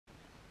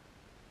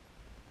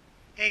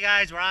Hey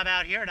guys, Rob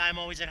out here at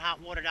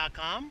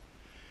ImAlwaysInHotWater.com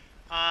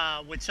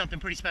with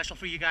something pretty special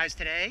for you guys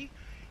today.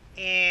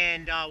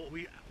 And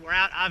we're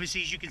out,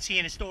 obviously, as you can see,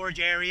 in a storage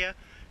area,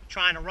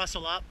 trying to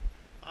rustle up,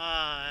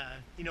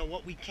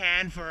 what we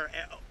can for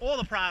all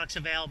the products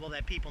available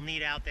that people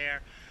need out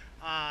there,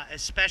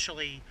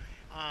 especially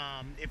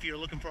if you're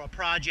looking for a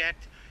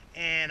project.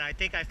 And I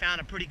think I found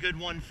a pretty good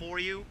one for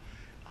you.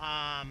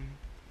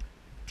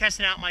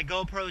 Testing out my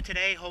GoPro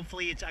today.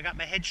 Hopefully I got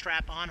my head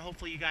strap on.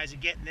 Hopefully you guys are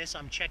getting this.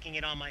 I'm checking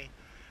it on my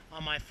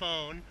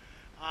phone.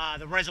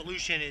 The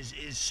resolution is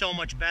so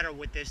much better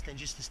with this than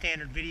just the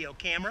standard video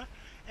camera,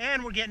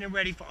 and we're getting it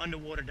ready for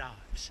underwater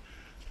dives.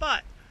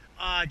 But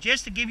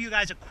just to give you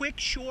guys a quick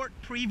short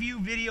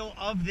preview video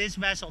of this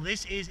vessel,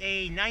 this is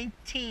a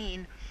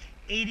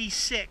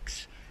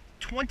 1986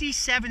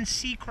 27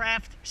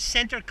 SeaCraft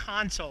center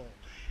console,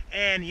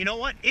 and you know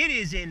what, it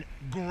is in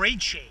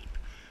great shape.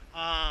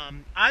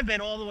 I've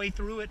been all the way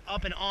through it,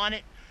 up and on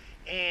it,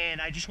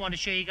 and I just want to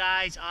show you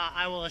guys.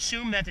 I will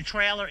assume that the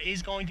trailer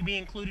is going to be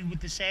included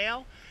with the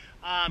sale,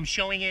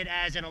 showing it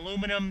as an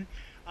aluminum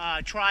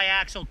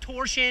tri-axle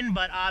torsion,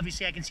 but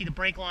obviously I can see the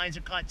brake lines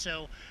are cut,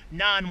 so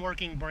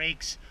non-working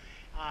brakes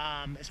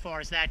as far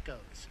as that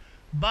goes.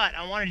 But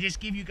I want to just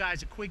give you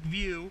guys a quick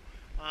view.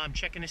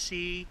 Checking to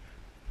see,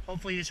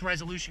 hopefully this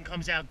resolution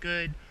comes out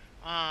good.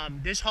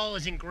 This hull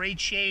is in great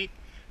shape.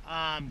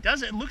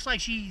 It looks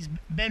like she's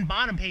been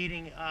bottom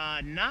painting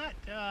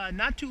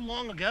not too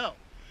long ago.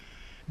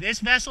 This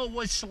vessel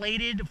was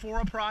slated for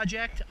a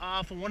project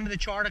for one of the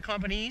charter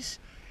companies,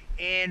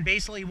 and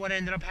basically what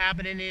ended up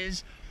happening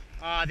is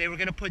they were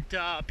going to put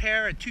a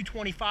pair of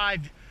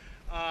 225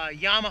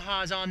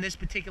 Yamahas on this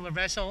particular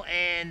vessel,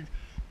 and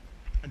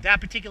that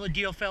particular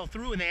deal fell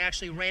through, and they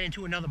actually ran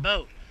into another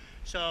boat.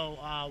 So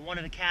one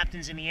of the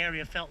captains in the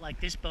area felt like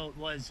this boat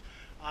was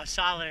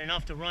solid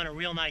enough to run a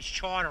real nice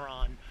charter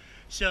on.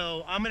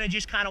 So I'm going to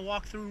just kind of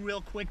walk through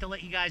real quick to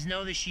let you guys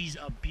know that she's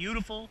a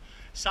beautiful,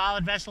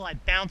 solid vessel. I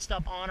bounced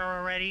up on her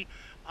already.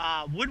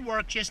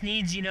 Woodwork just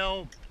needs,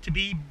 to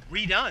be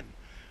redone.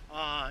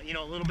 A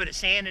little bit of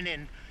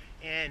sanding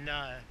and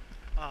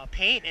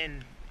paint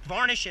and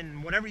varnish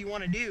and whatever you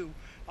want to do.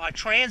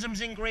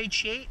 Transom's in great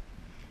shape.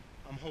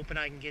 I'm hoping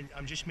I can get,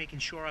 I'm just making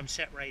sure I'm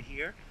set right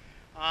here.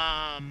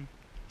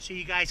 So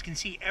you guys can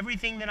see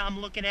everything that I'm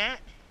looking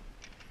at.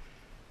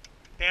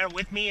 Bear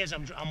with me as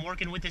I'm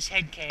working with this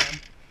head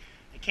cam.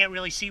 I can't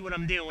really see what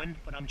I'm doing,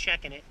 but I'm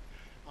checking it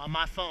on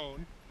my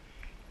phone.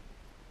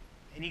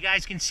 And you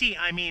guys can see,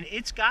 I mean,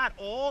 it's got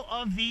all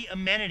of the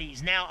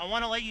amenities. Now, I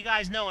want to let you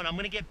guys know, and I'm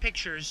going to get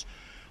pictures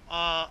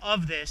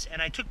of this,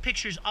 and I took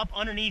pictures up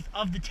underneath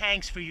of the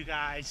tanks for you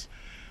guys.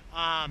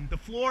 The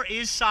floor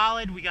is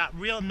solid. We got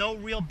no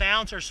real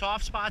bounce or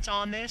soft spots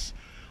on this.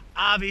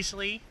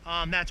 Obviously,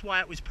 that's why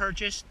it was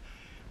purchased.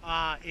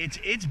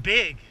 It's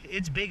big.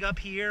 It's big up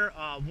here.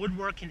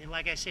 Woodwork can,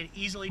 like I said,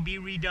 easily be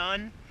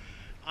redone.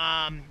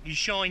 You're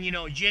showing,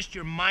 just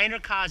your minor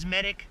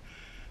cosmetic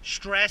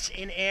stress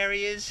in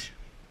areas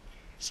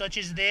such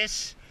as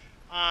this.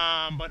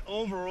 But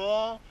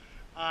overall,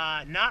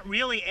 not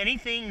really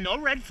anything, no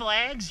red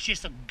flags,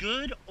 just a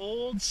good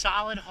old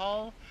solid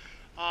hull,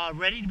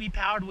 ready to be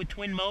powered with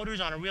twin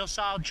motors on a real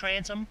solid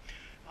transom.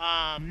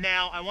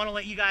 Now, I want to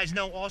let you guys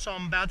know also,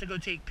 I'm about to go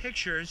take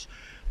pictures.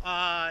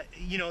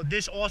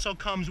 This also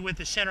comes with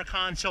the center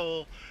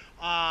console,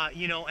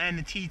 and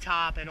the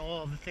T-top and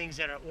all of the things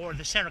that are, or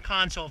the center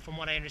console from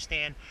what I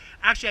understand.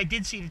 Actually, I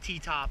did see the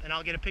T-top, and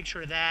I'll get a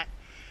picture of that.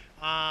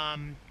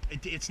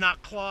 It's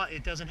not claw,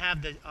 it doesn't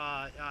have the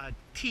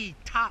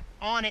T-top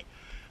on it,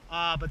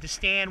 but the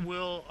stand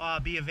will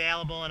be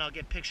available, and I'll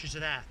get pictures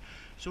of that.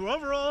 So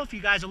overall, if you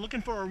guys are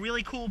looking for a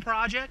really cool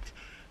project,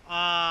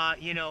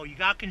 you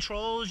got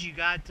controls,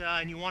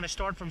 and you want to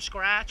start from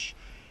scratch,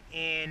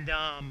 and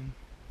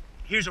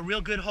here's a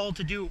real good hull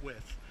to do it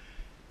with.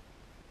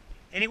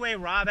 Anyway,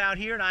 Rob out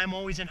here at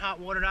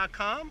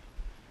ImAlwaysInHotWater.com,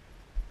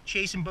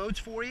 chasing boats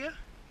for you.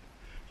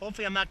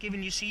 Hopefully I'm not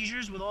giving you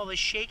seizures with all this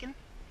shaking.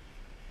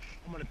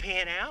 I'm going to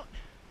pan out.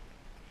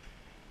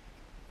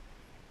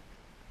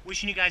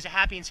 Wishing you guys a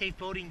happy and safe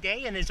boating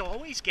day, and as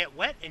always, get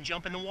wet and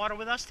jump in the water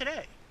with us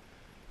today.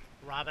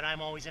 Rob at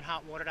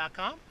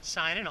ImAlwaysInHotWater.com,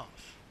 signing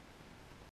off.